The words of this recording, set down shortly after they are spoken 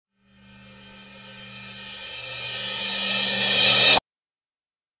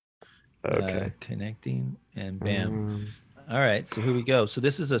Okay. Connecting, and bam. Um, All right, so here we go. So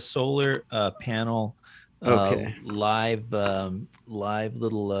this is a solar panel okay. live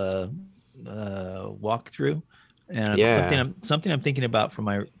little walkthrough, and Yeah. something I'm thinking about for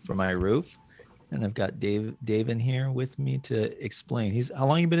my roof. And I've got Dave in here with me to explain. He's how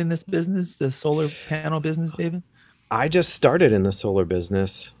long you been in this business, the solar panel business, David? I just started in the solar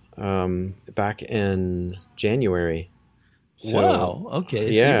business back in January. So, Wow. Okay,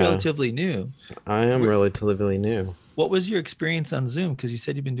 so you're yeah, relatively new. I am relatively new. What was your experience on Zoom? Because you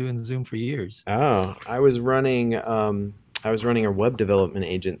said you've been doing Zoom for years. Oh, I was running a web development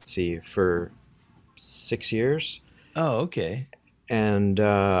agency for 6 years, Oh, okay. and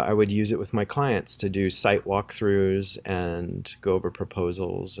I would use it with my clients to do site walkthroughs and go over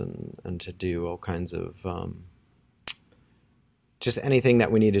proposals and to do all kinds of just anything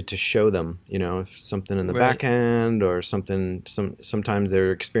that we needed to show them, if something in the Right. back end or sometimes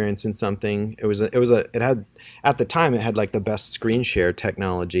they're experiencing something. It had, at the time, it had like the best screen share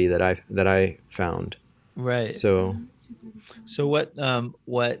technology that I found. Right. So So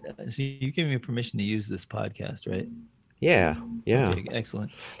so you gave me permission to use this podcast, right? yeah, yeah. Okay,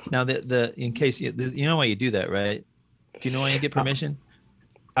 excellent. Now the in case you know why you do that, right? Do you know why you get Uh, permission?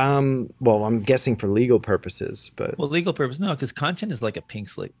 well, I'm guessing for legal purposes, but Well, legal purpose, no, because content is like a pink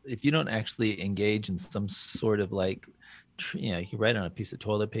slip. If you don't actually engage in some sort of like, you can write on a piece of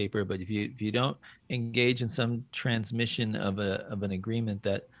toilet paper, but if you don't engage in some transmission of an agreement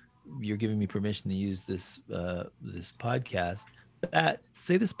that you're giving me permission to use this podcast, that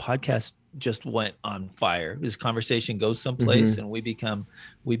say this podcast just went on fire. This conversation goes someplace, hmm and we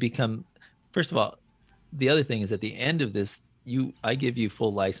become. First of all, the other thing is at the end of this, I give you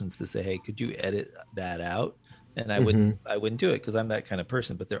full license to say, hey, could you edit that out? And hmm I wouldn't do it because I'm that kind of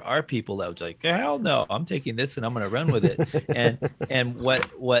person. But there are people that would like, hell no, I'm taking this and I'm going to run with it. And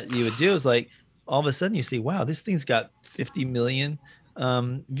what you would do is like all of a sudden you see, wow, this thing's got 50 million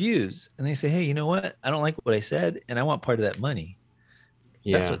views, and they say, hey, you know what? I don't like what I said, and I want part of that money.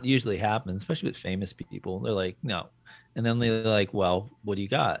 That's yeah. what usually happens, especially with famous people. They're like, no, and then they're like, well, what do you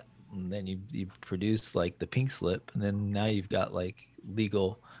got? And then you produce like the pink slip, and then now you've got like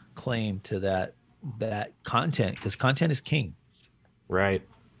legal claim to that content because content is king. Right,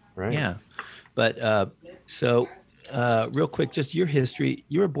 right. Yeah, but so real quick, just your history.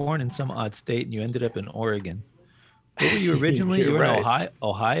 You were born in some odd state, and you ended up in Oregon. Where were you originally? You're You were in right.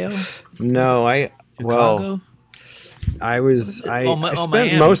 Ohio. Was it No, well, Chicago? I Oh, spent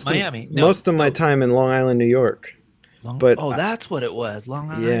Miami, Miami. No, most of my no, time in Long Island, New York. But That's what it was. Long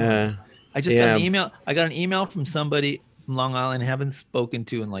Island. yeah, I just got an yeah. email. I got an email from somebody from Long Island, haven't spoken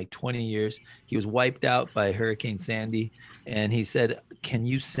to in like 20 years. He was wiped out by Hurricane Sandy. And he said, can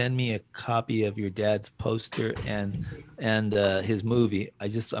you send me a copy of your dad's poster and his movie?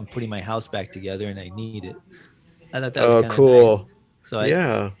 I'm putting my house back together and I need it. I thought that was Oh, kind of nice. cool. So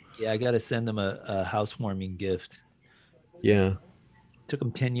Yeah, I got to send him a housewarming gift. yeah. Took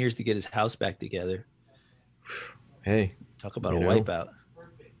him 10 years to get his house back together. Hey, Talk about a you know, wipeout.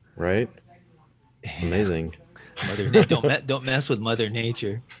 right? It's Yeah. amazing. Don't mess with Mother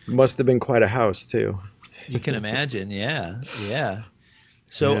Nature. Must have been quite a house too. You can imagine. Yeah. Yeah.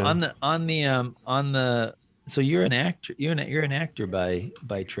 So Yeah. on the so you're an actor. You're an actor by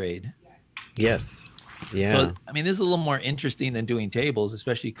trade. Yes. So Yeah. I mean, this is a little more interesting than doing tables,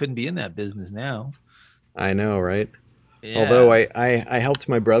 especially you couldn't be in that business now. I know, right? Although Yeah. I helped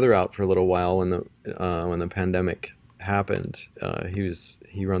my brother out for a little while when the pandemic happened.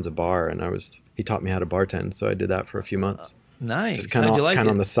 He runs a bar, and he taught me how to bartend, so I did that for a few Uh, months, just nice. How'd you like kind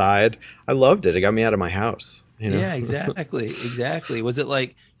of on it? the side. I loved it. It got me out of my house. Yeah, exactly. Exactly. Was it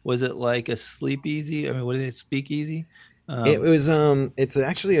like a sleepeasy? I mean, what is it? Speak easy? It Um, was it's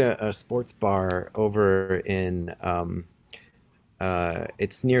actually a sports bar over in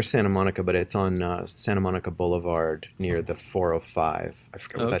it's near Santa Monica, but it's on Santa Monica Boulevard near the 405. I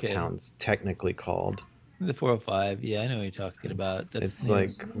forget what that okay. town's technically called. The 405. Yeah, I know what you're talking about. That's It's near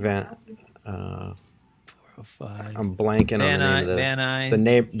like Van. Uh, 405. I'm blanking on the name of Van Nuys.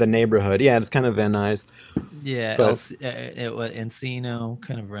 the neighborhood. Yeah, it's kind of Van Nuys, Yeah, but Encino,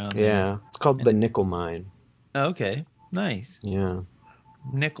 kind of around there. yeah, it's called the And Nickel Mine. okay, nice. Yeah,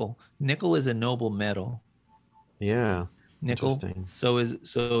 Nickel. Nickel is a noble metal. yeah, Nickel. interesting. So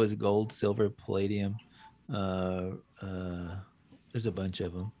is gold, silver, palladium. Uh, uh, there's a bunch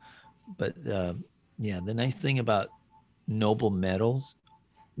of them. But yeah, the nice thing about noble metals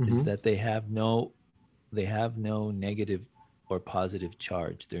is hmm that they have no negative or positive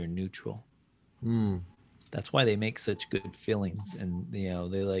charge. They're neutral. Mm. That's why they make such good fillings, and they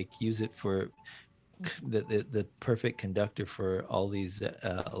like use it for the perfect conductor for all these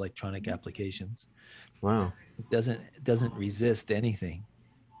electronic applications. Wow. It doesn't resist anything.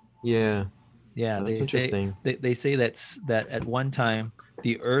 Yeah. Yeah, That's interesting. they say that at one time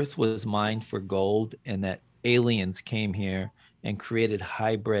the earth was mined for gold, and that aliens came here and created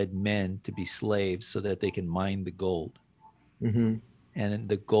hybrid men to be slaves so that they can mine the gold. Mm-hmm. And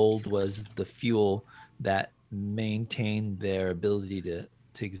the gold was the fuel that maintained their ability to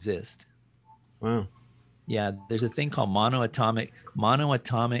exist. Wow. Yeah, there's a thing called monoatomic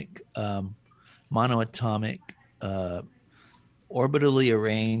uh, orbitally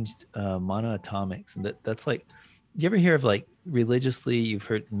arranged monoatomics, and that's like, you ever hear of, like, religiously you've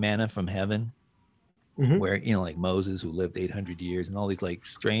heard manna from heaven, Mm-hmm. where, like Moses, who lived 800 years, and all these like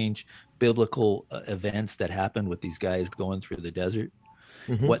strange biblical events that happened with these guys going through the desert.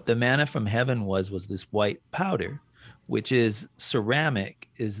 Mm-hmm. What the manna from heaven was this white powder, which is ceramic,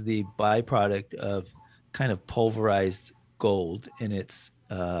 is the byproduct of kind of pulverized gold in its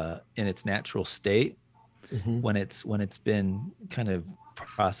natural state, Mm-hmm. when it's been kind of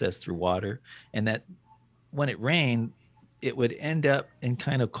processed through water. And that when it rained, it would end up and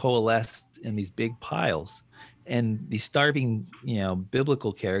kind of coalesce in these big piles, and the starving,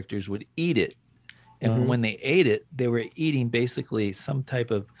 biblical characters would eat it. And Mm-hmm. when they ate it, they were eating basically some type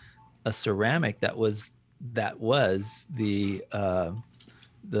of a ceramic that was the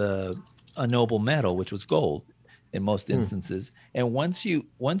a noble metal, which was gold in most Hmm. instances. And once you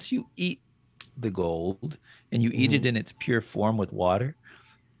eat the gold, and you eat Mm-hmm. it in its pure form with water,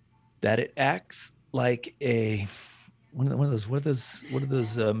 that it acts like a one of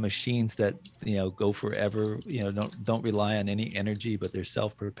those machines that go forever, don't rely on any energy, but they're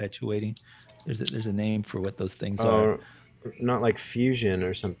self-perpetuating. There's a name for what those things are. Oh, not like fusion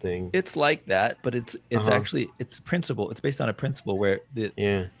or something. It's like that, but it's Uh-huh. actually, it's a principle. It's based on a principle where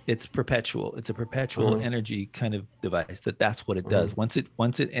Yeah. it's perpetual. It's a perpetual Uh-huh. energy kind of device. That's what it Uh-huh. does.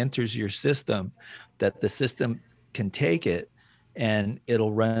 Once it enters your system, that the system can take it, and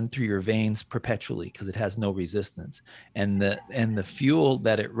it'll run through your veins perpetually because it has no resistance. And the fuel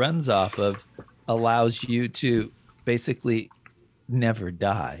that it runs off of allows you to basically never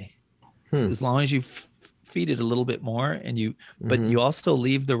die, Hmm. as long as you feed it a little bit more, but Mm-hmm. you also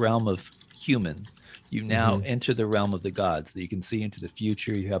leave the realm of human. You now Mm-hmm. enter the realm of the gods, that you can see into the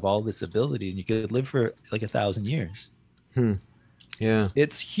future. You have all this ability, and you could live for like 1,000 years. Hmm. Yeah.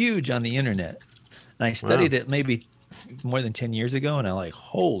 It's huge on the internet. And I Wow. studied it maybe more than 10 years ago, and I like,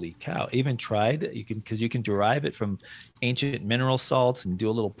 holy cow. I even tried, because you can derive it from ancient mineral salts and do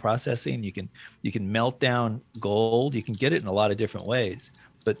a little processing. You can melt down gold. You can get it in a lot of different ways,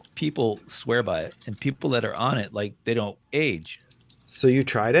 but people swear by it, and people that are on it, like, they don't age. So you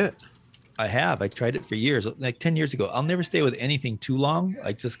tried it? I tried it for years, like 10 years ago. I'll never stay with anything too long.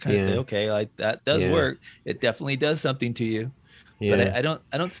 I just kind of say, Yeah. okay, like, that does Yeah. work. It definitely does something to you. But Yeah.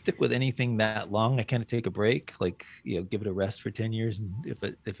 I don't stick with anything that long. I kind of take a break, like, give it a rest for 10 years. And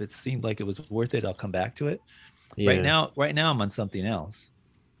if it seemed like it was worth it, I'll come back to it. Right Yeah. now, right now I'm on something else.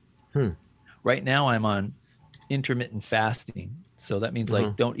 Hmm. Right now I'm on intermittent fasting. So that means, Uh-huh.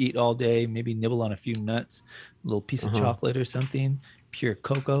 like, don't eat all day, maybe nibble on a few nuts, a little piece of Uh-huh. chocolate or something, pure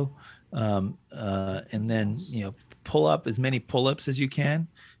cocoa. And then, pull up as many pull-ups as you can,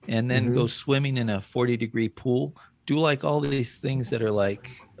 and then Mm-hmm. go swimming in a 40-degree pool. Do like all these things that are like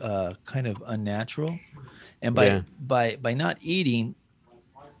kind of unnatural. And by Yeah. by by not eating,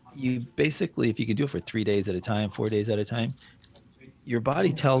 you basically, if you can do it for 3 days at a time, 4 days at a time, your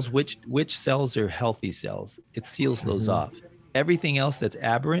body tells which cells are healthy cells. It seals those Mm-hmm. off. Everything else that's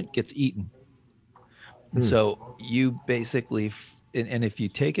aberrant gets eaten. And Hmm. so you basically, and if you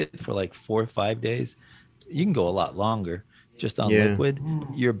take it for like 4 or 5 days, you can go a lot longer just on Yeah. liquid.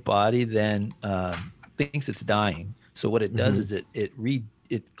 Your body then thinks it's dying. So what it does Mm-hmm. is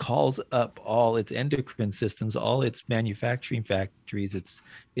it calls up all its endocrine systems, all its manufacturing factories,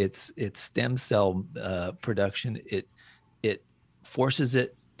 its stem cell production. It forces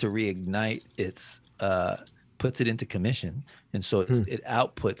it to reignite. Puts it into commission, and so Hmm. it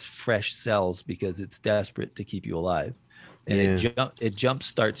outputs fresh cells because it's desperate to keep you alive, and Yeah. it jump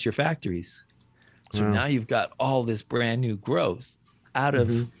starts your factories. So Wow. now you've got all this brand new growth out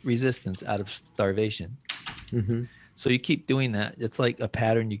Mm-hmm. of resistance, out of starvation. Mm-hmm. So you keep doing that. It's like a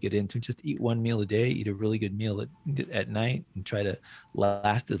pattern you get into. Just eat one meal a day, eat a really good meal at night, and try to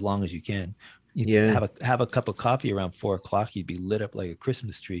last as long as you can. You Yeah. have a cup of coffee around 4 o'clock, you'd be lit up like a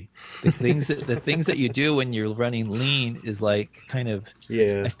Christmas tree. The things that you do when you're running lean is like kind of,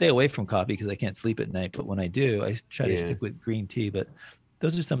 Yeah. I stay away from coffee because I can't sleep at night. But when I do, I try to Yeah. stick with green tea. But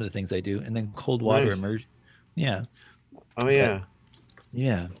those are some of the things I do. And then cold water Nice. immersion. Yeah. Oh But yeah.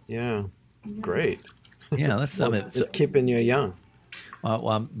 yeah. Yeah. Great. Yeah, that's Well, something. So, it's keeping you young.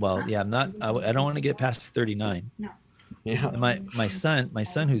 yeah, I'm not. I don't want to get past 39. Yeah. And my son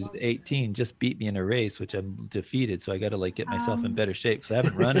who's 18 just beat me in a race, which I'm defeated. So I got to like get myself in better shape. So I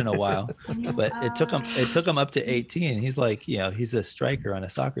haven't run in a while, but it took him up to 18. He's like, he's a striker on a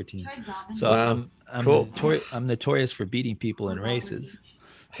soccer team. So Wow. Cool. I'm notorious for beating people in races.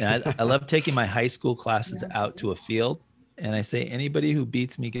 And I love taking my high school classes out to a field, and I say anybody who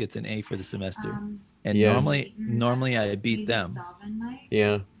beats me gets an A for the semester. And Yeah. normally I beat them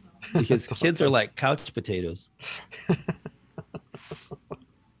Yeah. because That's kids are awesome. like couch potatoes.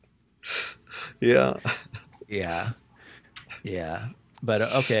 Yeah. Yeah. Yeah. But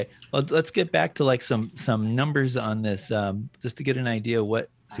okay, let's get back to like some numbers on this, just to get an idea what.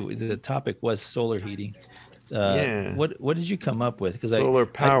 So the topic was solar heating. Yeah. What did you come up with? Because Solar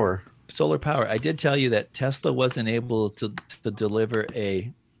I power. solar power. I did tell you that Tesla wasn't able to deliver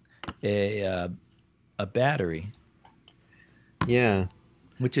a uh, a battery, Yeah.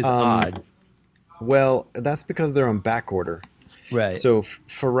 which is Um, odd. well, that's because they're on back order. Right. So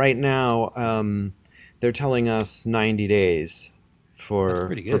for right now, they're telling us 90 days That's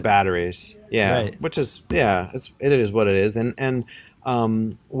pretty for good. batteries. Yeah, Right. which is yeah, it is what it is, and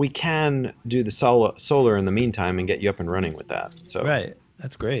we can do the solar in the meantime and get you up and running with that. So Right.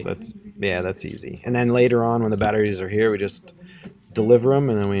 That's great. that's yeah, that's easy. And then later on, when the batteries are here, we just deliver them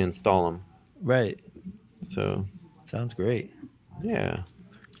and then we install them. Right. So Sounds great. yeah,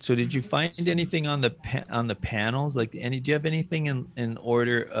 So did you find anything on on the panels? Like do you have anything in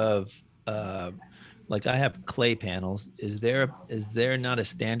order of uh like I have clay panels. Is there not a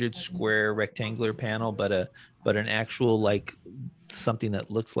standard square rectangular panel, but an actual like something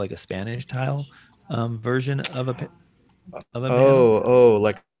that looks like a Spanish tile version of of a panel?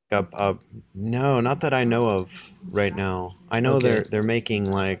 like a no, not that I know of right now. I know Okay. they're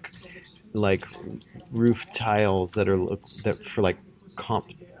making like roof tiles that are look that for like comp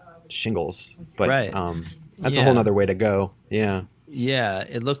shingles, but Right. that's a whole Yeah. nother way to go. Yeah, Yeah,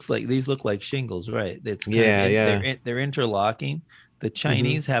 it looks like these look like shingles, right? It's kind of yeah, yeah. they're interlocking. The Hmm.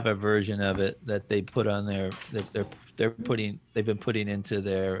 Chinese have a version of it that they put on they've been putting into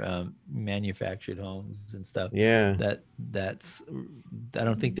their manufactured homes and stuff. Yeah, That's I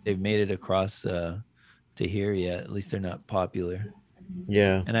don't think they've made it across to here yet. At least they're not popular.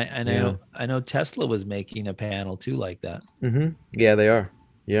 yeah, And yeah. I know Tesla was making a panel too like that. Yeah, they are.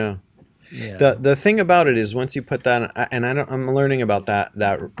 Yeah. Yeah. The thing about it is once you put that, and I'm learning about that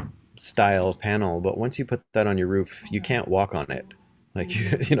style of panel, but once you put that on your roof, you can't walk on it. Like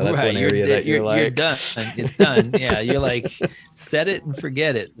that's Right, one area that you're you're like, done. It's done. Yeah, you're like set it and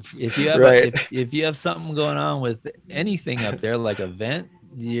forget it. If you have right? if you have something going on with anything up there like a vent,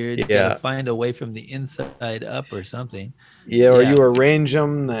 you're gonna Yeah, find a way from the inside up or something. yeah. Or Yeah, you arrange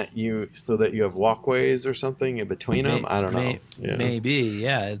them that you so that you have walkways or something in between them. I don't know. Yeah, maybe.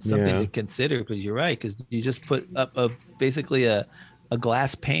 Yeah, it's something yeah. to consider because you're right. Because you just put up basically a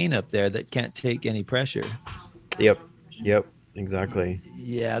glass pane up there that can't take any pressure. Yep, yep. Exactly.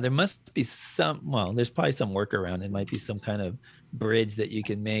 Yeah, there must be well, there's probably some workaround. It might be some kind of bridge that you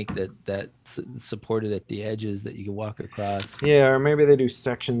can make that's supported at the edges that you can walk across Yeah, or maybe they do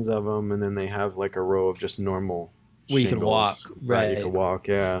sections of them, and then they have like a row of just normal where you can walk. shingles. Right, you can Right. walk,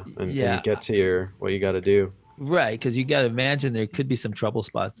 yeah, and Yeah, get to your what you got to do. right. Because you got to imagine there could be some trouble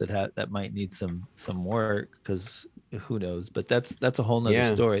spots that might need some work because who knows. But that's a whole nother Yeah,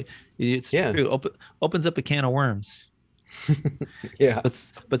 story. It's yeah, true. Opens up a can of worms. yeah,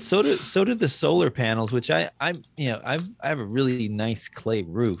 But so do the solar panels, which I have a really nice clay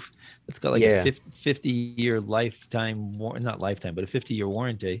roof that's got like a yeah. 50-year lifetime, not lifetime, but a 50-year Uh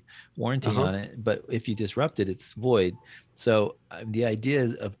warranty huh. on it. But if you disrupt it, it's void. So the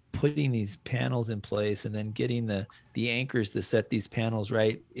idea of putting these panels in place and then getting the anchors to set these panels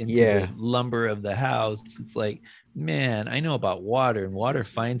right into the Yeah. lumber of the house, it's like, man, I know about water, and water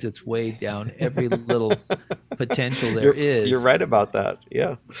finds its way down every little potential there You're is. right about that.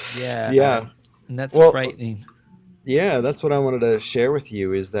 Yeah, Yeah, yeah. and that's Well, frightening. yeah. That's what I wanted to share with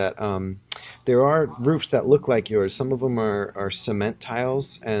you is that there are roofs that look like yours. Some of them are cement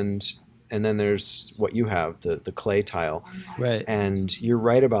tiles, and then there's what you have, the clay tile. Right. And you're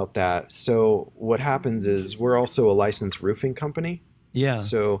right about that. So what happens is we're also a licensed roofing company. Yeah.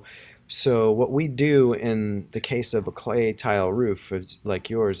 So so what we do in the case of a clay tile roof is like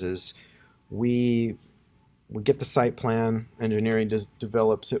yours is we we get the site plan, engineering just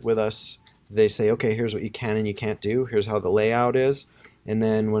develops it with us. They say, okay, here's what you can and you can't do. Here's how the layout is. And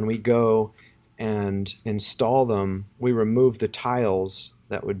then when we go and install them, we remove the tiles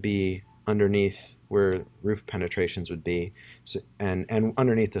that would be underneath where roof penetrations would be, so, and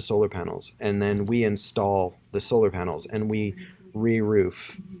underneath the solar panels. And then we install the solar panels and we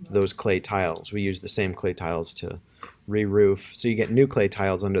re-roof those clay tiles. We use the same clay tiles to re-roof. So you get new clay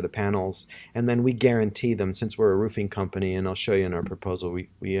tiles under the panels, and then we guarantee them since we're a roofing company. And I'll show you in our proposal.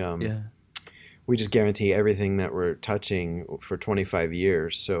 Yeah, We just guarantee everything that we're touching for 25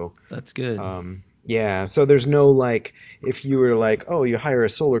 years. So that's good. yeah, so there's no like if you were like, oh, you hire a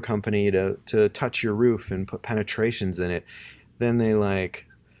solar company to touch your roof and put penetrations in it, then they like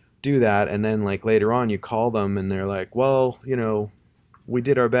do that, and then like later on you call them and they're like, well, we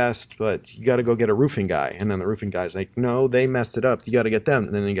did our best, but you got to go get a roofing guy. And then the roofing guy's like, no, they messed it up. You got to get them.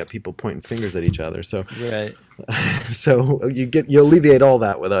 And then you got people pointing fingers at each other. So Right. so you alleviate all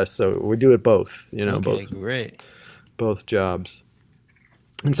that with us. So we do it both, Okay, great. both jobs.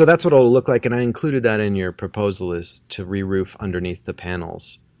 And so that's what it'll look like. And I included that in your proposal is to re-roof underneath the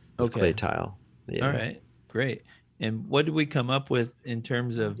panels with clay Okay. tile. All Yeah. right. Great. And what did we come up with in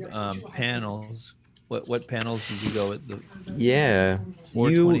terms of panels? What panels did you go with? The Yeah. You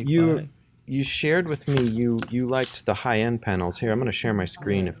 425? you shared with me you liked the high end panels. Here, I'm gonna share my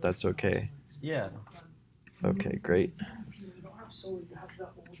screen if that's okay. Yeah. Okay, great.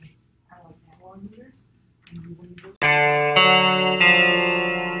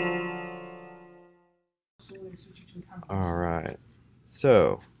 All right.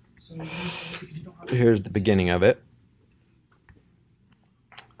 So here's the beginning of it.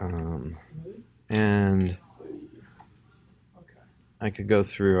 And I could go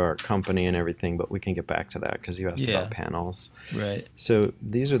through our company and everything, but we can get back to that because you asked Yeah. about panels. Right. So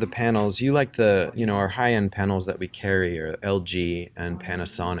these are the panels. You like our high-end panels that we carry are LG and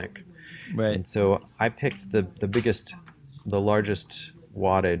Panasonic. Right. And so I picked the largest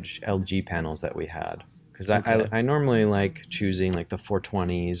wattage LG panels that we had. Because Okay. I normally like choosing like the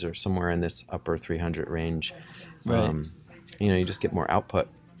 420s or somewhere in this upper 300 range. Right. You just get more output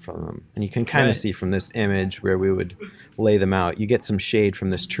from them. And you can kind of Right. see from this image where we would lay them out. You get some shade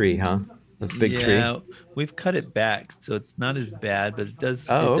from this tree, huh? This big tree. Yeah, we've cut it back, so it's not as bad, but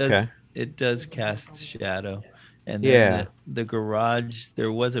Oh, okay. it does cast shadow. And then Yeah. the garage,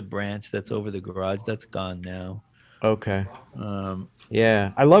 there was a branch that's over the garage that's gone now. Okay. Um,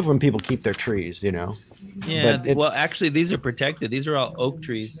 Yeah. I love when people keep their trees, yeah, But it well, actually, these are protected. These are all oak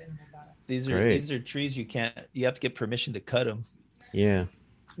trees. great. These are trees you have to get permission to cut them. Yeah.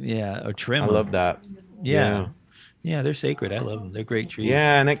 Yeah, or trim I love them. that. Yeah, Yeah. yeah, they're sacred. I love them. They're great trees.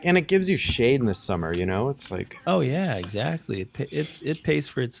 Yeah, and it gives you shade in the summer, It's like Oh yeah, exactly. It pays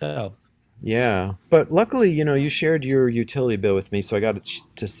for itself. yeah. But luckily, you shared your utility bill with me, so I got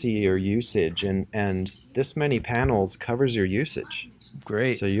to see your usage and this many panels covers your usage. So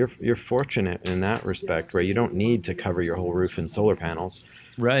Great. you're fortunate in that respect where you don't need to cover your whole roof in solar panels.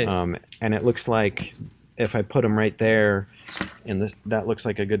 Right. And it looks like if I put them right there, that looks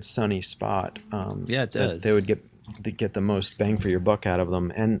like a good sunny spot. Yeah, it That they does. would get the most bang for your buck out of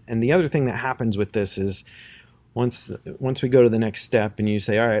them. And the other thing that happens with this is once we go to the next step and you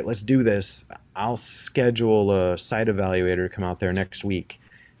say, all right, let's do this, I'll schedule a site evaluator to come out there next week,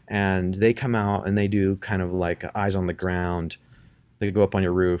 and they come out and they do kind of like eyes on the ground. They go up on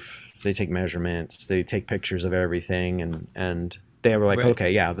your roof, they take measurements, they take pictures of everything, and they were like, Right.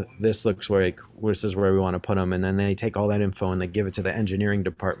 okay, yeah, this looks like this is where we want to put them, and then they take all that info and they give it to the engineering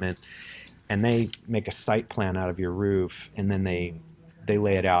department, and they make a site plan out of your roof, and then they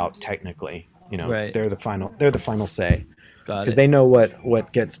lay it out technically. Right. They're the final say Got because it. they know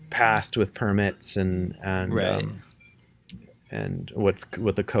what gets passed with permits Right. and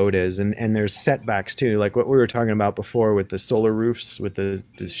what the code is, and there's setbacks too, like what we were talking about before with the solar roofs with the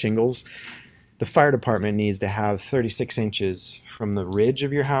shingles. The fire department needs to have 36 inches from the ridge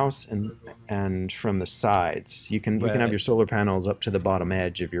of your house and from the sides. You can have Right. your solar panels up to the bottom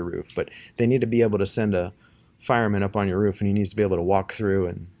edge of your roof, but they need to be able to send a fireman up on your roof, and he needs to be able to walk through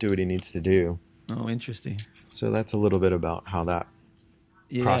and do what he needs to do. Oh, interesting. So that's a little bit about how that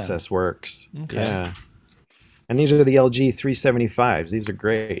Yeah. process works. Okay. Yeah. And these are the LG 375s. These are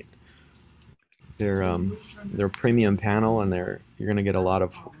great. They're a premium panel, and you're going to get a lot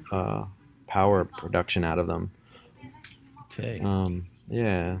of power production out of them. Okay.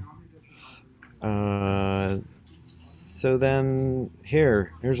 Yeah. So then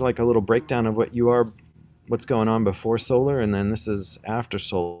here's like a little breakdown of what's going on before solar, and then this is after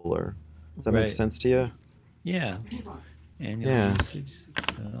solar. Does that make Right. sense to you? Yeah. Annual Yeah. usage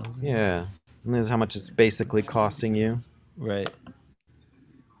 6,000. Yeah. And this is how much it's basically costing you. Right.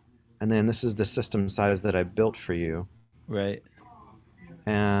 And then this is the system size that I built for you. Right.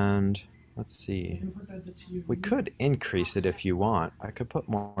 And let's see. We could increase it if you want. I could put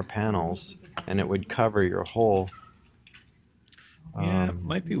more panels, and it would cover your whole. Yeah, it Um,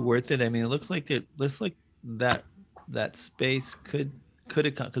 might be worth it. I mean, it looks like that that space could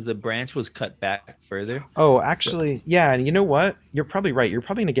have because the branch was cut back further. oh, So, actually, yeah. And you know what? You're probably right. You're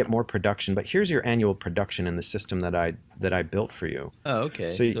probably gonna get more production. But here's your annual production in the system that I built for you. oh,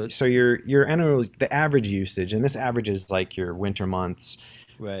 okay. So So so it's your annual the average usage, and this averages like your winter months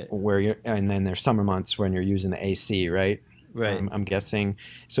right, where you're, and then there's summer months when you're using the AC, right? right. I'm guessing.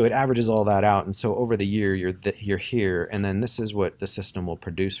 So it averages all that out, and so over the year you're here, and then this is what the system will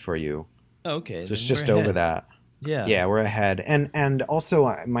produce for you. Okay, So it's then we're just over ahead. that. Yeah. Yeah, we're ahead. And also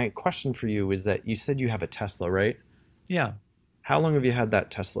my question for you is that you said you have a Tesla, right? Yeah. How long have you had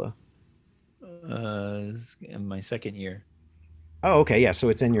that Tesla? This is in my second year. Oh, okay, yeah. So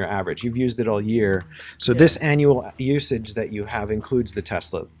it's in your average. You've used it all year. So this Yeah. annual usage that you have includes the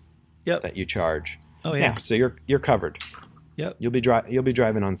Tesla Yep. that you charge. Oh Yeah, yeah. so you're covered. Yep. You'll be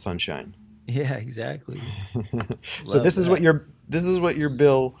driving on sunshine. Yeah, exactly. So Love that. this is what your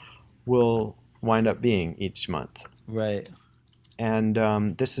bill will wind up being each month. Right. And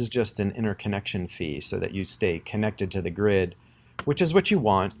this is just an interconnection fee so that you stay connected to the grid, which is what you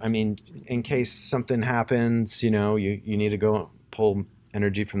want. I mean, in case something happens, you need to go pull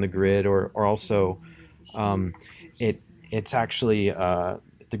energy from the grid, or also um, it it's actually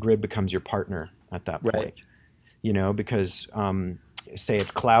the grid becomes your partner at that Right. point. Because say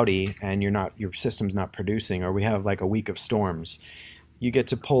it's cloudy and your system's not producing, or we have like a week of storms, you get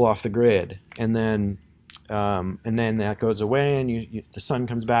to pull off the grid, and then that goes away, and the sun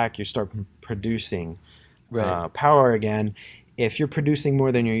comes back. You start producing Right. power again. If you're producing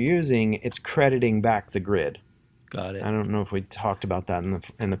more than you're using, it's crediting back the grid. Got I it. don't know if we talked about that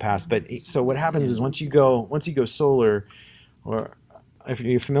in the past, but so what happens is once you go solar, or if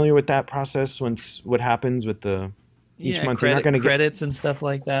you're familiar with that process, once what happens with the each Yeah, month, you're not going to get. credits and stuff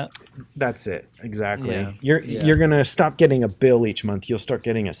like that. That's it exactly. Yeah. You're Yeah. going to stop getting a bill each month. You'll start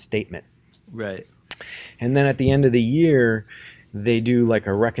getting a statement. Right. And then at the end of the year, they do like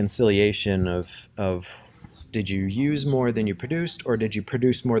a reconciliation of did you use more than you produced, or did you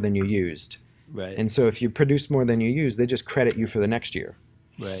produce more than you used? Right. And so if you produce more than you use, they just credit you for the next year.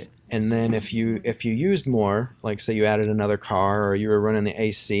 Right. And then if you used more, like say you added another car, or you were running the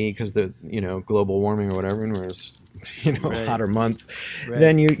AC because the global warming or whatever, and it was Right. hotter months,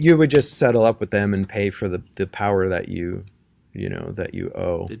 then Right. you would just settle up with them and pay for the power that you owe, The that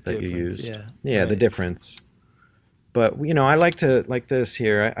you difference. used. Yeah. Yeah, the Right. difference. But I like to like this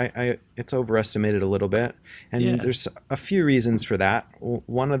here. I it's overestimated a little bit, and Yeah. there's a few reasons for that.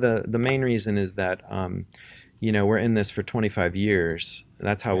 One of the main reason is that we're in this for 25 years.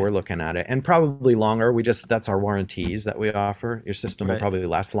 That's how Right. we're looking at it, and probably longer. That's our warranties that we offer. Your system will Right. probably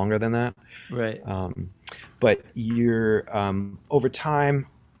last longer than that. Right. But you're over time,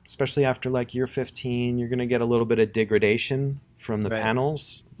 especially after like year 15, you're going to get a little bit of degradation from the Right.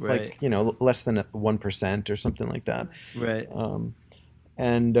 panels. It's Right. like less than 1% or something like that. Right. um,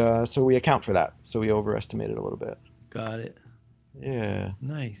 and so we account for that, so we overestimate it a little bit. Got it. Yeah.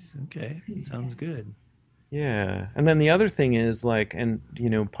 Nice. Okay. Sounds good. Yeah. And then the other thing is like, and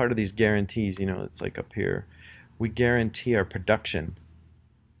part of these guarantees, it's like up here, we guarantee our production.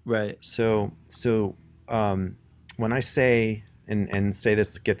 Right. So when I say, and say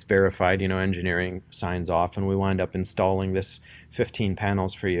this gets verified, engineering signs off, and we wind up installing this 15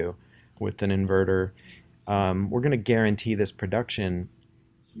 panels for you with an inverter, we're going to guarantee this production.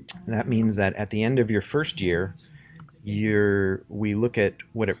 That means that at the end of your first year, we look at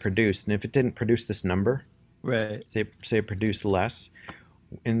what it produced, and if it didn't produce this number, Right. say it produced less,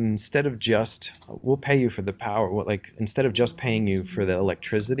 instead of just we'll pay you for the power. Like instead of just paying you for the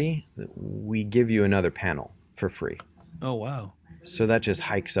electricity, we give you another panel for free. Oh wow. So that just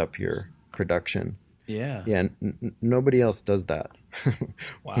hikes up your production. Yeah. Yeah, nobody else does that. We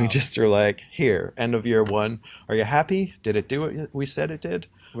Wow. just are like, here, end of year one. Are you happy? Did it do what we said it did?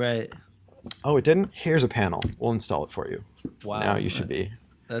 Right. Oh, it didn't? Here's a panel. We'll install it for you. Now Wow. you should be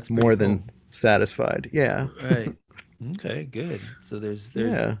That's pretty more cool. than satisfied. Yeah. Right. Okay, good. So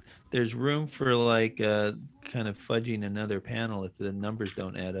Yeah. there's room for like kind of fudging another panel if the numbers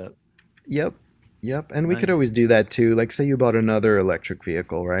don't add up. Yep. Yep. And we could always Nice. do that too. Like, say you bought another electric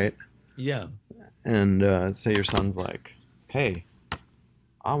vehicle, right? Yeah. And say your son's like, hey,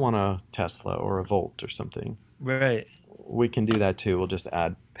 I want a Tesla or a Volt or something. Right. We can do that too. We'll just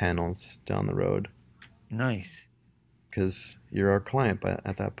add panels down the road Nice. because you're our client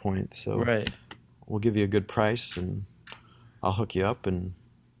at that point. So Right. we'll give you a good price, and I'll hook you up, and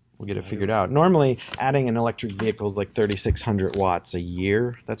we'll get it figured out. Normally, adding an electric vehicle is like 3,600 watts a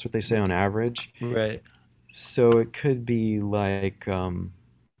year. That's what they say on average. Right. So it could be like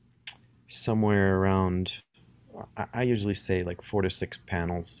somewhere around. I usually say like 4 to 6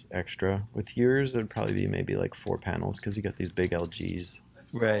 panels extra. With yours, it'd probably be maybe like 4 panels because you got these big LGs.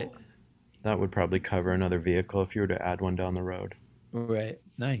 Right. That would probably cover another vehicle if you were to add one down the road. Right.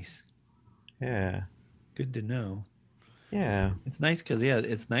 Nice. Yeah, Good to know. yeah, It's nice because yeah,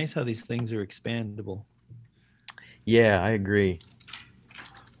 it's nice how these things are expandable. yeah. I agree.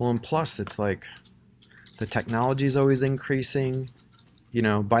 Well, and plus, it's like the technology is always increasing.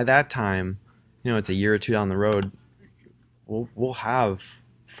 By that time, it's a year or two down the road, we'll have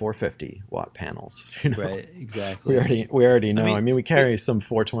 450-watt panels. Right. We Exactly. already I know. I mean, mean, we they, carry some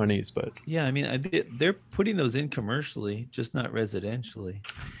 420s, but yeah. I mean, they're putting those in commercially, just not residentially.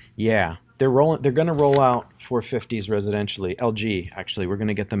 yeah, They're gonna roll out 450s residentially. LG, actually, we're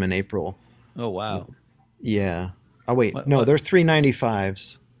gonna get them in April. Oh wow. Yeah. Oh wait, no, What? they're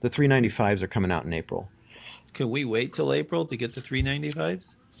 395s. The 395s are coming out in April. Can we wait till April to get the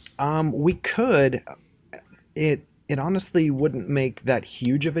 395s? We could. It honestly wouldn't make that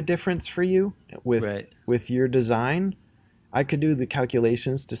huge of a difference for you with Right. your design. I could do the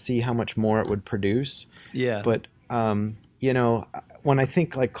calculations to see how much more it would produce, Yeah. but when I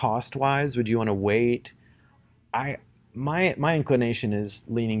think like cost wise, would you want to wait? I my inclination is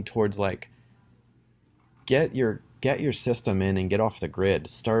leaning towards like get your system in and get off the grid.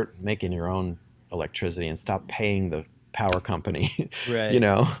 Start making your own electricity and stop paying the power company. you Right.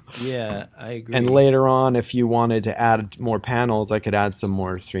 know. Yeah, I And agree. later on, if you wanted to add more panels, I could add some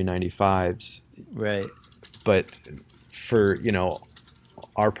more 395s. Right. But for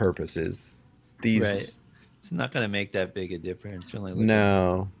our purposes, Right. these It's not going to make that big a difference. You're only looking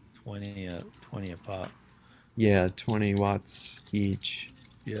no, 20 a pop. yeah, 20 watts each.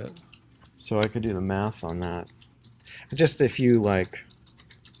 Yeah. So I could do the math on that. Just if you like,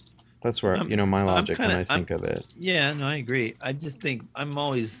 that's where I'm my I'm logic kind when of I I'm think of it. yeah, no, I agree. I just think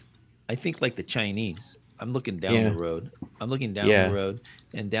I think like the Chinese. I'm looking down the Yeah, road. I'm looking down the yeah. road,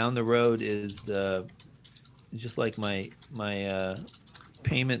 and down the road is just like my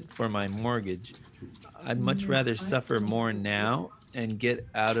payment for my mortgage. I'd much rather suffer more now and get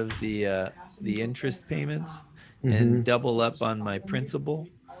out of the interest payments Mm-hmm. and double up on my principal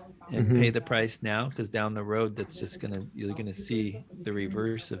and Mm-hmm. pay the price now, because down the road that's just gonna you're gonna see the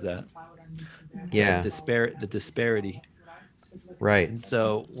reverse of that, Yeah. the disparity. Right. And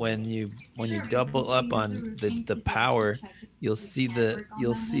so when you double up on the power, you'll see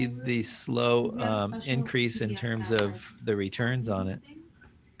the slow increase in terms of the returns on it.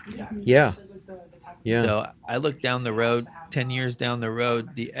 Yeah. Yeah. So I look down the road, 10 years down the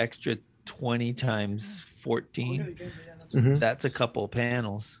road, the extra 20 times 14, Mm-hmm. that's a couple of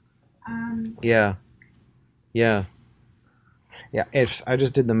panels. Yeah. Yeah. Yeah. If I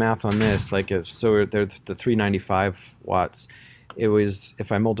just did the math on this, like if so, they're the 395 watts. It was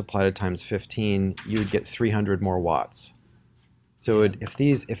if I multiplied it times 15, you would get 300 more watts. So Yeah. if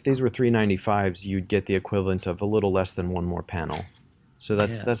these were 395s, you'd get the equivalent of a little less than one more panel. So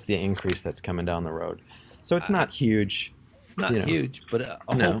that's Yeah. that's the increase that's coming down the road. So it's I, not huge, it's not you know. huge, but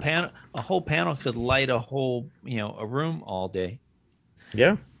No. a whole panel could light a whole, a room all day.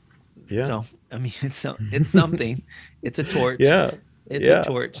 Yeah. Yeah. So, I mean, it's something. It's a torch. Yeah. It's a Yeah.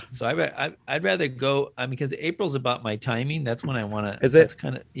 torch. So I'd rather go. I mean, because April's about my timing. That's when I want to. Is That's it?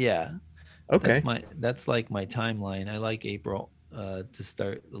 kind of, yeah. Okay. That's like my timeline. I like April to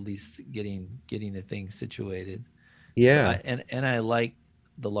start at least getting the thing situated. So Yeah. and I like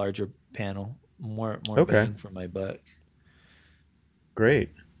the larger panel, more Okay. bang for my buck. Great.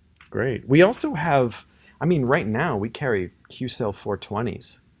 Great. We also have, I mean, right now we carry Q-Cell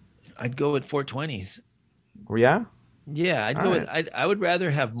 420s. I'd go with 420s. Yeah? Yeah, All right. I would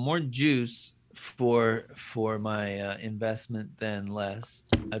rather have more juice for my investment than less.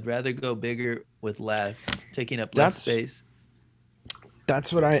 I'd rather go bigger with less, taking up less That's space.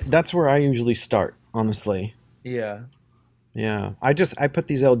 that's where I usually start, honestly. Yeah. Yeah. I put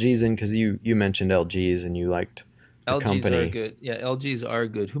these LGs in because you mentioned LGs and you liked the LGs are company. good. Yeah, LGs are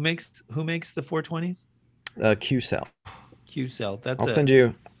good. Who makes the 420s? Q-Cell. Q-Cell. I'll send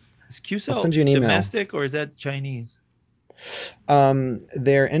you Is I'll Q-Cell send you an email. domestic or is that Chinese?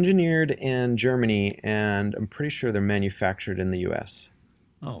 They're engineered in Germany and I'm pretty sure they're manufactured in the US.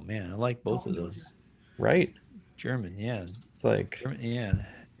 Oh man, I like both of those. Right? German, yeah. It's like, German, yeah.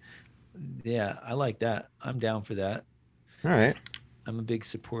 Yeah, I like that. I'm down for that. all right, I'm a big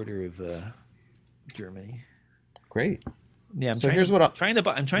supporter of Germany. great. Yeah, So here's what I'm trying to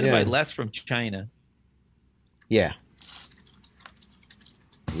buy yeah. less from China. Yeah.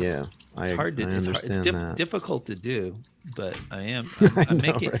 Yeah, It's hard to I it's hard it's understand that. difficult to do, but I I'm know,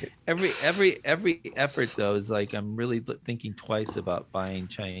 making right? every effort though is like I'm really thinking twice about buying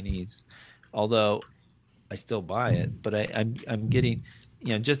Chinese, although I still buy it, but I'm getting,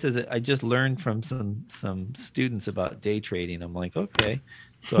 just as I just learned from some students about day trading. I'm like, okay,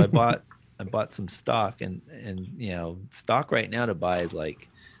 so I bought some stock, and stock right now to buy is like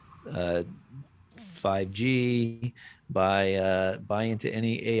uh 5G, buy into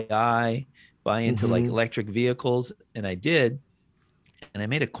any AI, buy into like Hmm. electric vehicles, and I did, and I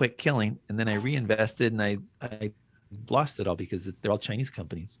made a quick killing, and then I reinvested, and I lost it all because they're all Chinese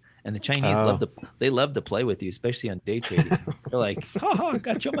companies, and the Chinese Oh, love to play with you, especially on day trading. They're like, "Ha ha,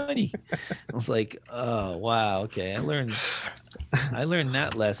 got your money." I was like, "Oh wow, okay." I learned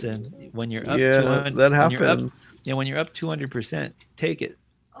that lesson. When you're up yeah, 200, that happens. when you're up 200%, take it.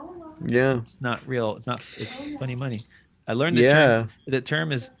 Yeah, It's not real. It's not. It's funny money. I learned the term. yeah, The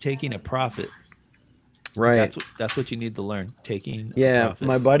term is taking a profit. right. That's what you need to learn. Taking a Yeah, profit.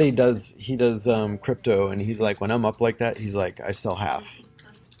 my buddy does. He does crypto, and he's like, when I'm up like that, he's like, I sell half,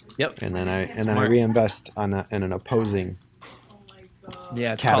 Yep. and then I Smart. reinvest on in an opposing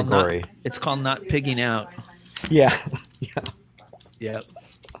Yeah. category. It's called not pigging out. Yeah, yeah. Yep.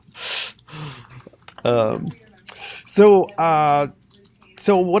 Um, so,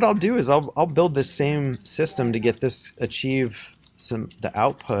 so what I'll do is I'll build this same system to get this achieve some the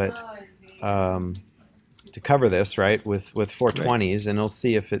output um, to cover this right with Right. 420s, and we'll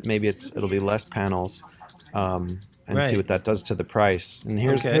see if it'll be less panels, and see Right. what that does to the price. And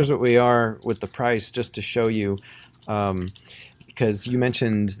Okay. here's what we are with the price, just to show you. Um, because you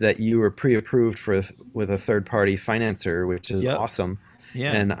mentioned that you were pre-approved for with a third-party financer, which is Yep. awesome.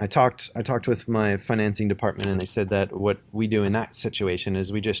 Yeah. And I talked with my financing department, and they said that what we do in that situation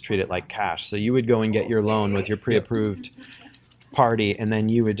is we just treat it like cash. So you would go and get your loan with your Yep. pre-approved party, and then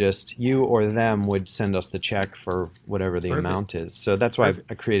you or them would send us the check for whatever the Perfect. amount is. So that's why Perfect.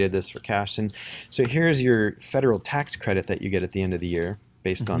 I created this for cash. And so here's your federal tax credit that you get at the end of the year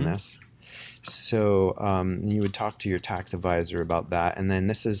based on Mm-hmm. this. So you would talk to your tax advisor about that, and then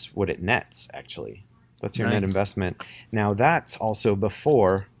this is what it nets actually. That's your net Nice. investment. Now that's also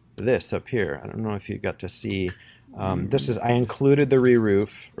before this up here. I don't know if you got to see. This is I included the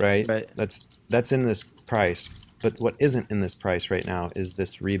re-roof, right? Right. That's in this price. But what isn't in this price right now is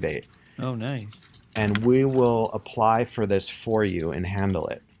this rebate, Oh, nice. and we will apply for this for you and handle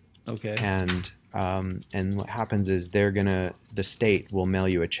it. Okay. And what happens is the state will mail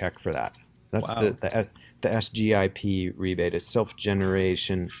you a check for that. That's Wow. the SGIP rebate. It's self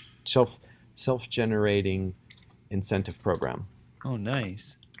generating incentive program. Oh,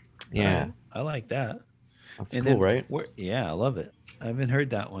 nice. All Yeah, right. I like that. that's And cool, then right? yeah, I love it. I haven't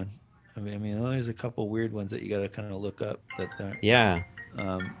heard that one. I mean, there's a couple weird ones that you got to kind of look up that aren't, Yeah,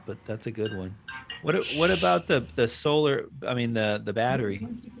 but that's a good one. What about the solar? I mean, the battery.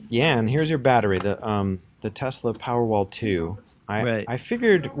 yeah. And here's your battery, the Tesla Powerwall 2. Right. I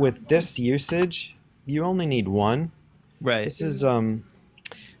figured with this usage, you only need one. Right. This is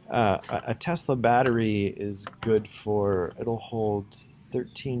a Tesla battery is good for it'll hold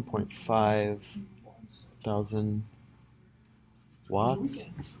 13.5 thousand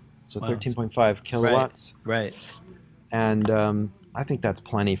watts, so Wow. 13.5 Right. kilowatts, Right. and I think that's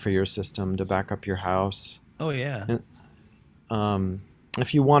plenty for your system to back up your house. Oh yeah. And,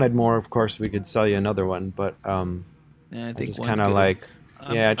 if you wanted more, of course, we could sell you another one, but Yeah, I I think just one's kind of good. like,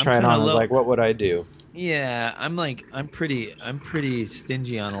 yeah, I I'm tried kind on. of I was low. like, what would I do? Yeah, I'm pretty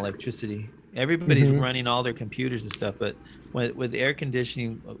stingy on electricity. Everybody's Hmm. running all their computers and stuff, but with air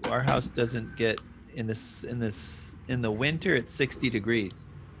conditioning, our house doesn't get in the winter it's 60 degrees.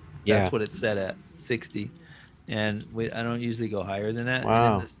 That's Yeah. what it's set at, 60. And I don't usually go higher than that. Wow.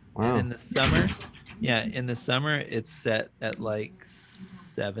 And Wow. in the summer, yeah, in the summer it's set at like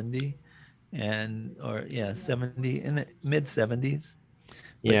 70, and or yeah, 70 in the mid 70s.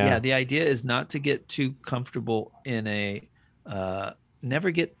 But yeah, Yeah. the idea is not to get too comfortable in a uh,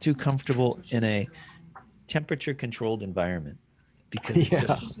 never get too comfortable in a temperature controlled environment, because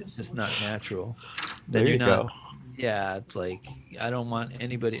Yeah. it's just not natural. Then There you're you not. go. Yeah, it's like I don't want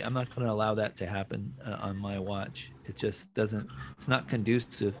anybody. I'm not going to allow that to happen on my watch. It just doesn't. It's not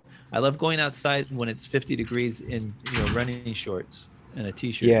conducive. I love going outside when it's 50 degrees in running shorts and a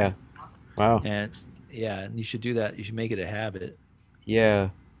t-shirt. Yeah. Wow. And yeah, and you should do that. You should make it a habit. Yeah.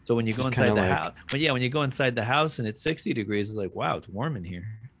 So when you go Just kind inside of the like, house, when you go inside the house and it's 60 degrees, it's like, wow, it's warm in here.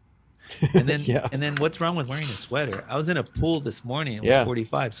 And then yeah. and then what's wrong with wearing a sweater? I was in a pool this morning. It was Yeah.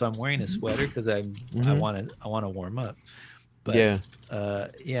 45, so I'm wearing a sweater because I Hmm. want to warm up. But Yeah.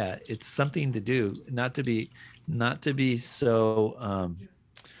 yeah, it's something to do, not to be so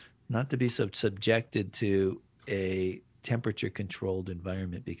not to be so subjected to a temperature controlled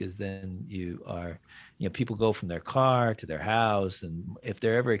environment, because then you are, people go from their car to their house, and if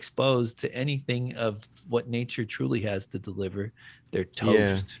they're ever exposed to anything of what nature truly has to deliver, they're Yeah.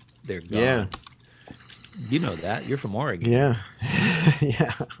 toast, they're Yeah. gone. You know that, you're from Oregon. Yeah.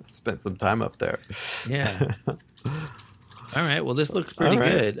 Yeah. Spent some time up there. Yeah. All right, well, this looks All pretty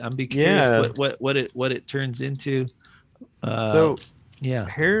right. good. I'm be curious Yeah. what it turns into. uh So yeah.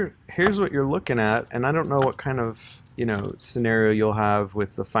 here's what you're looking at, and I don't know what kind of, scenario you'll have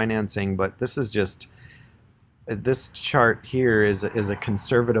with the financing, but this is just this chart here is a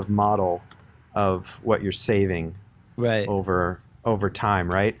conservative model of what you're saving Right. over time,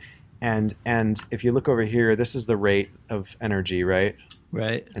 right? And if you look over here, this is the rate of energy, right?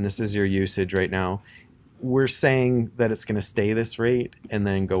 Right. And this is your usage right now. We're saying that it's going to stay this rate and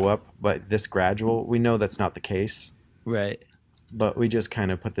then go up, but this gradual, we know that's not the case. Right. But we just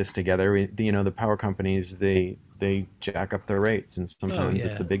kind of put this together. The power companies, they jack up their rates, and Oh sometimes yeah.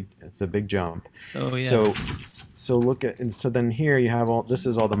 it's a big jump. Oh yeah. So look at, and so then here you have this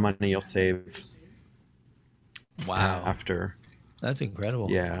is all the money you'll save Wow. after. That's incredible.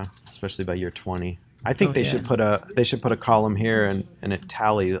 Yeah, especially by year 20. I think Oh they yeah. should put a column here and it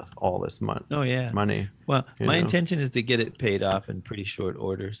tally all this Oh yeah. money. Well, You my know? intention is to get it paid off in pretty short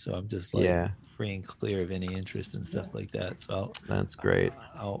order, so I'm just like Yeah, free and clear of any interest and stuff like that. So that's great.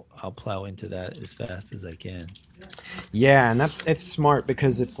 I'll plow into that as fast as I can. Yeah, and it's smart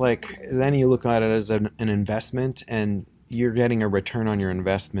because it's like then you look at it as an investment, and you're getting a return on your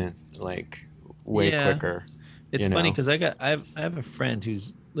investment like way Yeah. quicker. It's You funny know. because I have a friend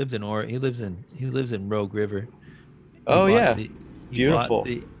who's lived in he lives in Rogue River. He Oh bought yeah, the it's he bought beautiful.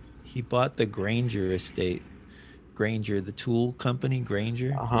 the he bought the Granger estate. Granger, the tool company,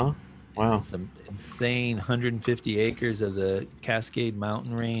 Granger. Uh-huh. Wow. It's some insane 150 acres of the Cascade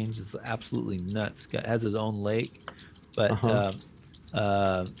Mountain Range. It's absolutely nuts. Has his own lake, but Uh-huh.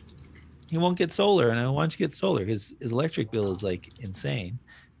 uh, he won't get solar. And I why don't you get solar? His electric bill is like insane.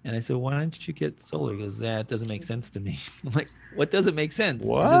 And I said, why don't you get solar? He goes, it doesn't make sense to me. I'm like, what doesn't make sense? It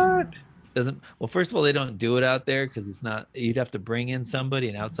just What? doesn't. Well, first of all, they don't do it out there because it's not. You'd have to bring in somebody,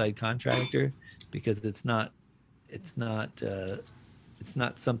 an outside contractor, because it's not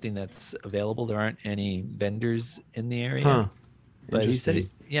something that's available. There aren't any vendors in the area. Huh. But he said,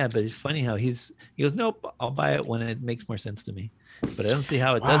 Interesting. yeah, but it's funny how he goes, nope, I'll buy it when it makes more sense to me. But I don't see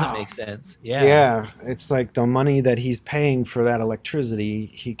how it doesn't Wow. make sense. Yeah, Yeah, it's like the money that he's paying for that electricity,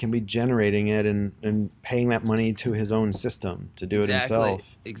 he can be generating it and paying that money to his own system to do it exactly,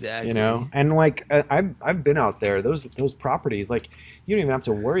 himself. exactly, And like I've been out there, those properties, like you don't even have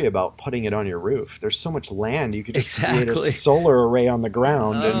to worry about putting it on your roof. There's so much land, you could just create a exactly. solar array on the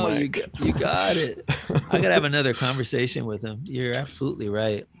ground and Oh, like you got it. I gotta have another conversation with him. You're absolutely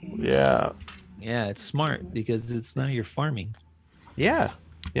right. yeah. Yeah, it's smart because it's now you're farming. Yeah.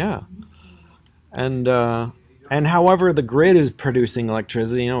 Yeah. And however the grid is producing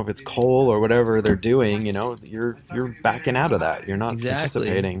electricity, if it's coal or whatever they're doing, you're backing out of that. You're not Exactly.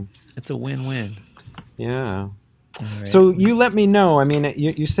 participating. It's a win-win. Yeah. All right. So you let me know. I mean,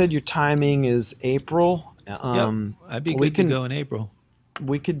 you said your timing is April. Yep. I'd be We good to can go in April.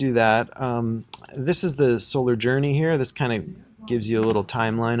 we could do that. This is the solar journey here. This kind of gives you a little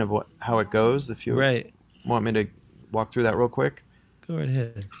timeline of how it goes. If you Right. want me to walk through that real quick. Go right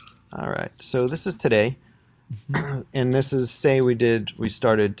ahead. All right. So this is today. Mhm. And this is say we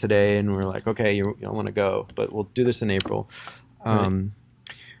started today and we're like, okay, you don't want to go, but we'll do this in April. Right.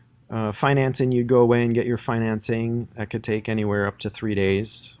 Financing, you go away and get your financing. That could take anywhere up to 3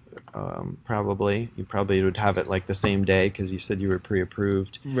 days, probably. You probably would have it like the same day because you said you were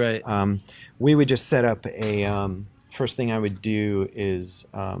pre-approved. Right. We would just set up first thing I would do is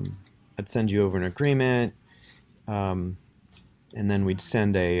I'd send you over an agreement, and then we'd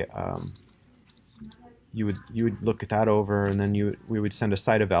send you would look at that over, and then we would send a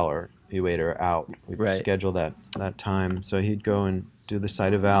site evaluator out. We'd Right. schedule that time, so he'd go and do the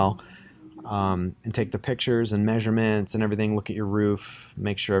site eval, and take the pictures and measurements and everything. Look at your roof,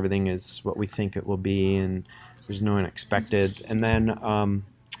 make sure everything is what we think it will be, and there's no unexpecteds. And then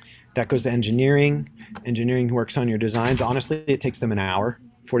that goes to engineering. Engineering works on your designs. Honestly, it takes them an hour.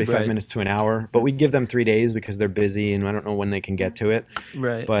 45 Right. minutes to an hour, but we give them 3 days because they're busy and I don't know when they can get to it.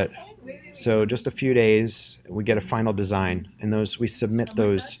 Right. But so just a few days, we get a final design, and we submit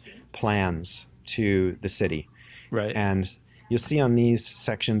those plans to the city. Right. And you'll see on these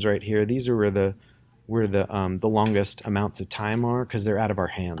sections right here, these are where the longest amounts of time are because they're out of our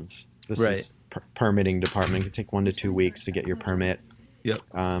hands. This Right. is permitting department. It can take 1 to 2 weeks to get your permit. Yep.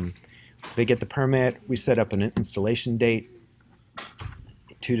 They get the permit. We set up an installation date.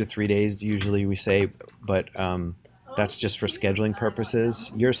 2 to 3 days usually we say, but that's just for scheduling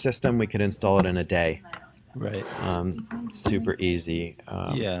purposes. Your system, we could install it in a day. Right. Super easy.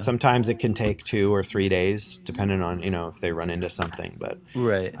 Yeah. Sometimes it can take 2 or 3 days, depending on if they run into something. But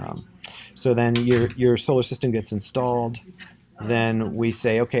Right. so then your solar system gets installed. Then we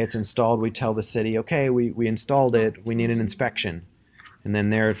say, okay, it's installed. We tell the city, okay, we installed it. We need an inspection, and then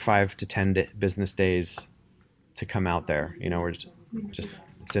they're at 5 to 10 business days to come out there. We're just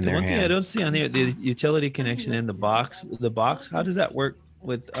it's in The their one thing I don't hands. see on there, the utility connection and the box. The box, how does that work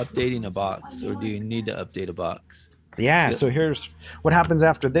with updating a box, or do you need to update a box? Yeah, Yeah. so here's what happens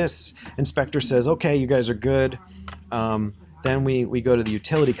after this. Inspector says, okay, you guys are good. Then we go to the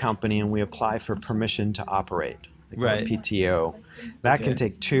utility company and we apply for permission to operate. They call it Right. PTO. That can Okay.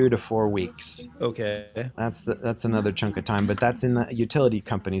 take 2 to 4 weeks. Okay. That's another chunk of time, but that's in the utility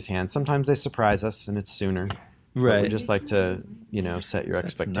company's hands. Sometimes they surprise us and it's sooner. But we Right. just like to, set your That's nice.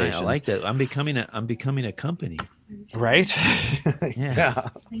 expectations. I like that. I'm becoming a company. Right? Yeah.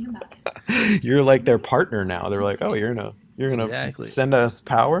 You're like their partner now. They're like, oh, you're gonna Exactly. send us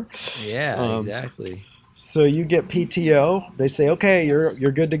power. Yeah, exactly. So you get PTO. They say, okay, you're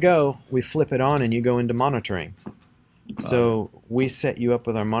good to go. We flip it on and you go into monitoring. So we set you up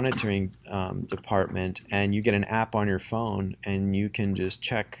with our monitoring department, and you get an app on your phone, and you can just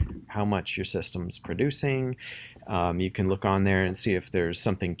check how much your system's producing. You can look on there and see if there's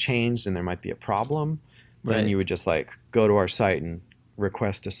something changed and there might be a problem. Then Right. you would just go to our site and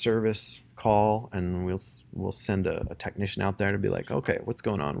request a service call, and we'll send a technician out there to be like, okay, what's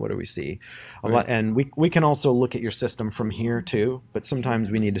going on? What do we see? Right. And we can also look at your system from here too, but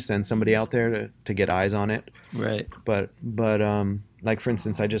sometimes we need to send somebody out there to get eyes on it. Right. But like for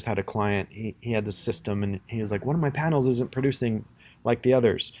instance, I just had a client. He had the system, and he was like, one of my panels isn't producing like the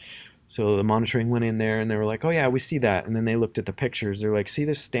others. So the monitoring went in there, and they were like, oh yeah, we see that. And then they looked at the pictures. They're like, see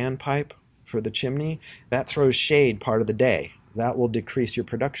this standpipe for the chimney? That throws shade part of the day. That will decrease your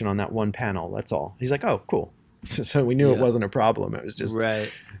production on that one panel. That's all. He's like, oh, cool. So we knew it Yeah. wasn't a problem. It was just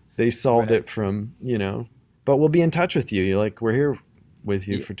Right. they solved Right. it from, but we'll be in touch with you. You're like, we're here with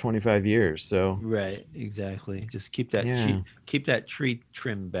you Yeah. for 25 years. So Right. Exactly. Just keep that Yeah. keep that tree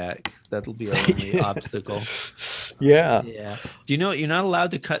trim back. That'll be our only obstacle. yeah. Yeah. Do you know you're not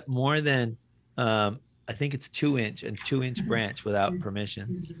allowed to cut more than I think it's 2-inch and 2-inch branch without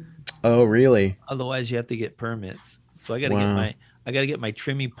permission. Oh, really? Otherwise you have to get permits. So I got Wow. to get my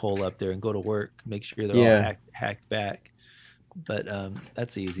trimming pole up there and go to work, make sure they're Yeah. all hacked back. But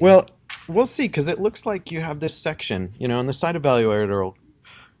that's easy. Well, we'll see, because it looks like you have this section, and the site evaluator will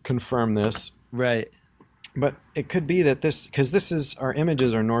confirm this. right. But it could be that because this is, our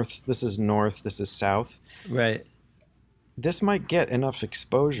images are north, this is south. Right. This might get enough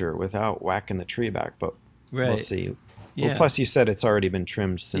exposure without whacking the tree back, but we'll Right. see. Yeah. Well, plus you said it's already been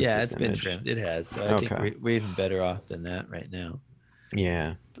trimmed since Yeah, this it's been image. trimmed. It has. So I think Okay. we're even better off than that right now.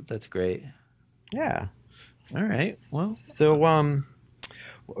 Yeah. But that's great. Yeah. All right. Well, So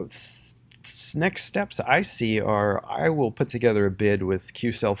next steps I see are I will put together a bid with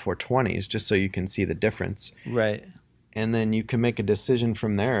QCell 420s just so you can see the difference, right. and then you can make a decision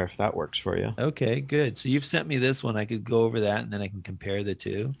from there if that works for you. Okay, good. So you've sent me this one. I could go over that, and then I can compare the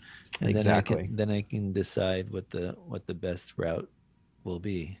two, and Exactly. then I can decide what the best route will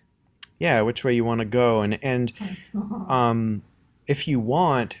be. Yeah, which way you want to go, and if you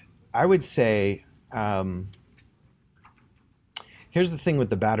want, I would say. Here's the thing with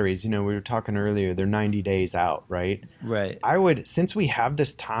the batteries. We were talking earlier, they're 90 days out, right? Right. I would, since we have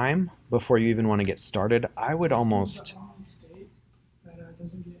this time before you even want to get started, I would almost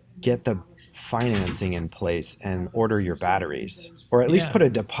get the financing in place and order your batteries, or at least Yeah. put a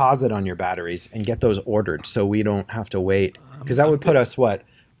deposit on your batteries and get those ordered so we don't have to wait. Because that I'm would put good. us, what?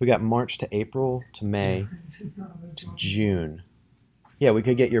 We got March to April to May to June. Yeah, we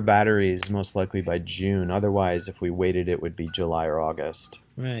could get your batteries most likely by June. Otherwise, if we waited, it would be July or August.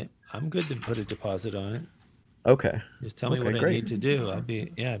 Right. I'm good to put a deposit on it. Okay, Just tell me Okay, what I great. need to do. I'd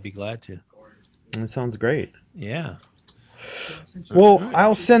be glad to. that sounds great. Yeah. Well,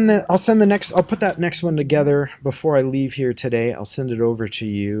 I'll put that next one together before I leave here today. I'll send it over to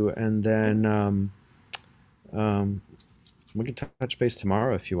you, and then we can touch base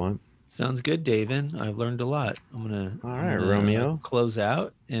tomorrow if you want. Sounds good, David. I've learned a lot. I'm All right, gonna Romeo. close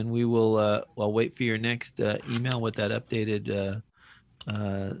out, and we will. I'll wait for your next email with that updated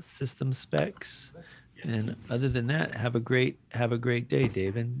system specs. And other than that, have a great day,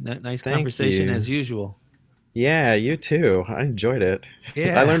 David. Nice Thank conversation you. as usual. Yeah, you too. I enjoyed it.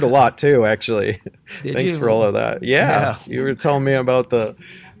 Yeah. I learned a lot too, actually. Did Thanks you? for all of that. Yeah, Yeah. you were telling me about the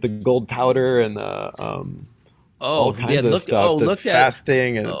gold powder and all Oh yeah, kinds of stuff. The look at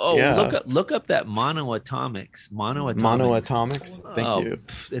fasting and yeah, look up that monoatomics. Monoatomics. monoatomics. Thank Oh, you.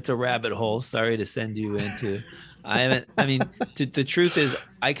 it's a rabbit hole. Sorry to send you into. I haven't. I mean, the truth is,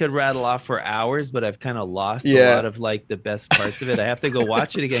 I could rattle off for hours, but I've kind of lost a Yeah. lot of like the best parts of it. I have to go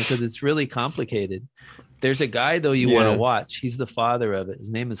watch it again because it's really complicated. There's a guy though you want to Yeah. watch. He's the father of it. His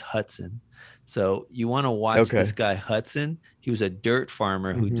name is Hudson. So you want to watch this Okay. guy Hudson. He was a dirt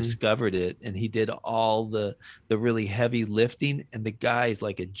farmer who Hmm. discovered it, and he did all the really heavy lifting. And the guy is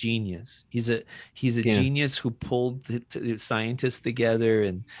like a genius. He's a Yeah. genius who pulled the scientists together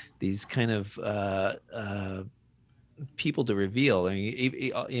and these kind of people to reveal. I mean,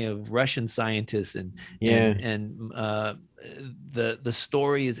 you know, Russian scientists Yeah. the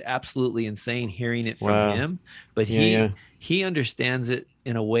story is absolutely insane hearing it from Wow. him. But Yeah. Yeah. he understands it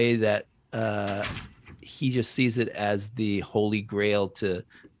in a way that he just sees it as the holy grail to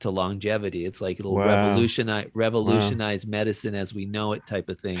longevity. It's like it'll Wow. Wow. revolutionize medicine as we know it, type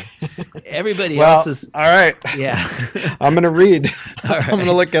of thing. Everybody else Well, is, all right. yeah. I'm gonna read. All I'm gonna right.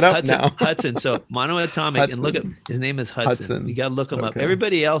 look it up now. Hudson. So monoatomic, and look at Hudson. his name is Hudson. You Hudson. got to look him up. Okay.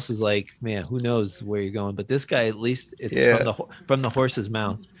 Everybody else is like, man, who knows where you're going? But this guy, at least it's Yeah. from the horse's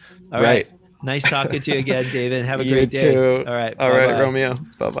mouth. All Right. right. Nice talking to you again, David. Have a You great day. too. All right. All right, Bye-bye. Romeo.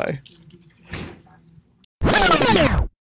 Bye bye.